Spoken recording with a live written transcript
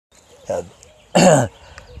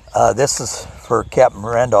This is for Captain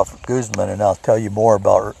Randolph Guzman, and I'll tell you more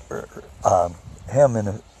about him in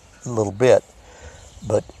a little bit.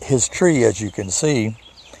 But his tree, as you can see,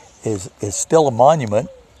 is still a monument,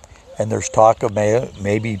 and there's talk of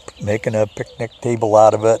maybe making a picnic table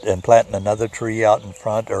out of it and planting another tree out in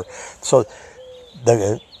front. So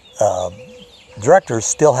the directors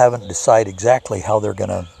still haven't decided exactly how they're going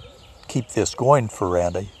to keep this going for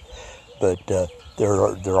Randy, but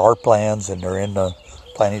there are plans, and they're in the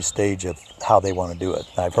planning stage of how they want to do it.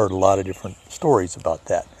 I've heard a lot of different stories about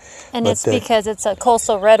that. And it's because it's a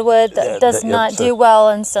coastal redwood that does not do well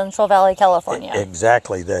in Central Valley, California.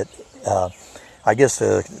 Exactly. That I guess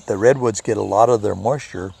the redwoods get a lot of their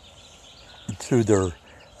moisture through their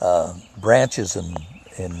branches, and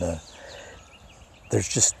there's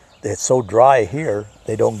just, it's so dry here,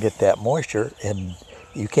 they don't get that moisture, and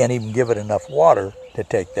you can't even give it enough water to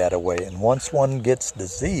take that away. And once one gets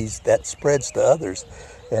diseased, that spreads to others.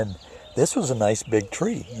 And this was a nice big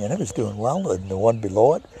tree, and it was doing well. And the one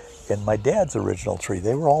below it, and my dad's original tree,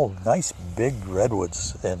 they were all nice big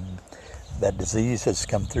redwoods. And that disease has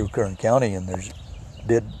come through Kern County, and there's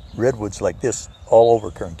redwoods like this all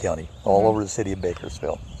over Kern County, all over the city of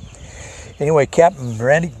Bakersfield. Anyway, Captain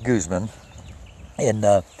Randy Guzman,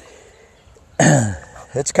 and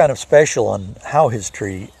it's kind of special on how his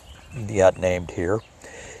tree got named here.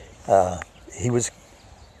 He was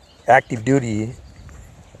active duty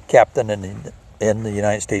captain in the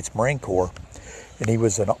United States Marine Corps, and he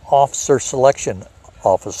was an officer selection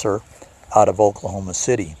officer out of Oklahoma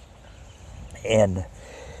City. And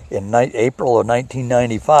in April of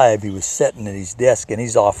 1995, he was sitting at his desk in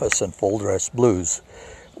his office in full dress blues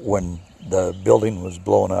when the building was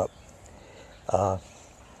blown up.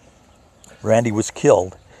 Randy was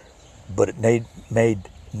killed, but it made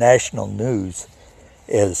national news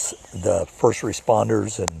as the first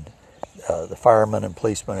responders and the firemen and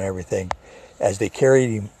policemen and everything, as they carried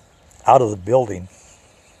him out of the building,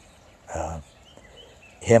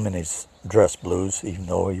 him in his dress blues, even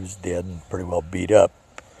though he was dead and pretty well beat up,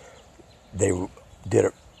 they did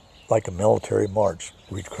it like a military march,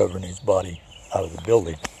 recovering his body out of the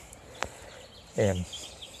building. And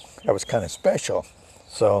that was kind of special.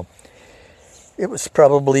 So it was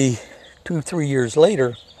probably 2-3 years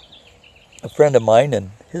later, a friend of mine,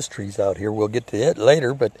 and his tree's out here, we'll get to it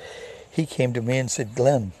later, but he came to me and said,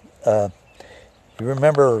 "Glenn, you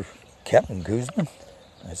remember Captain Guzman?"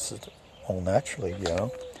 I said, "Oh, naturally, you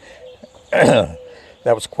know."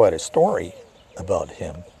 That was quite a story about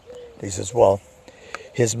him. He says, "Well,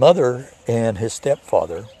 his mother and his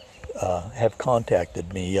stepfather have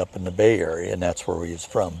contacted me up in the Bay Area, and that's where he is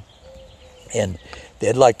from. And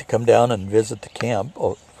they'd like to come down and visit the camp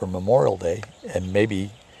for Memorial Day and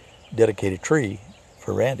maybe dedicate a tree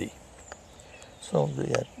for Randy." So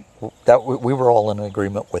we were all in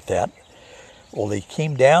agreement with that. Well, they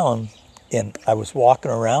came down, and I was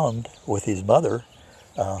walking around with his mother,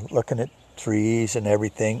 looking at trees and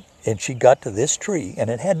everything, and she got to this tree, and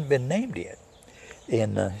it hadn't been named yet.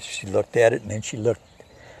 And she looked at it, and then she looked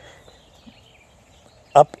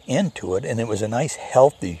up into it, and it was a nice,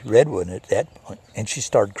 healthy redwood at that point, and she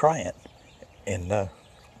started crying. And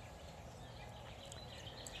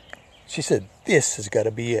she said, "This has got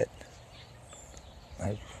to be it."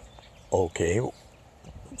 Okay,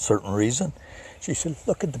 certain reason. She said,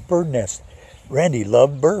 "Look at the bird nest. Randy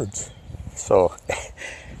loved birds." So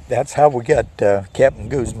that's how we got Captain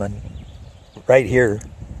Guzman right here,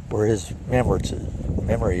 where his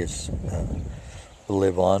memory is will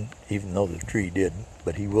live on, even though the tree didn't.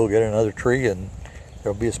 But he will get another tree, and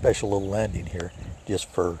there'll be a special little landing here just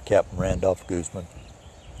for Captain Randolph Guzman.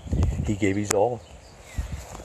 He gave his all.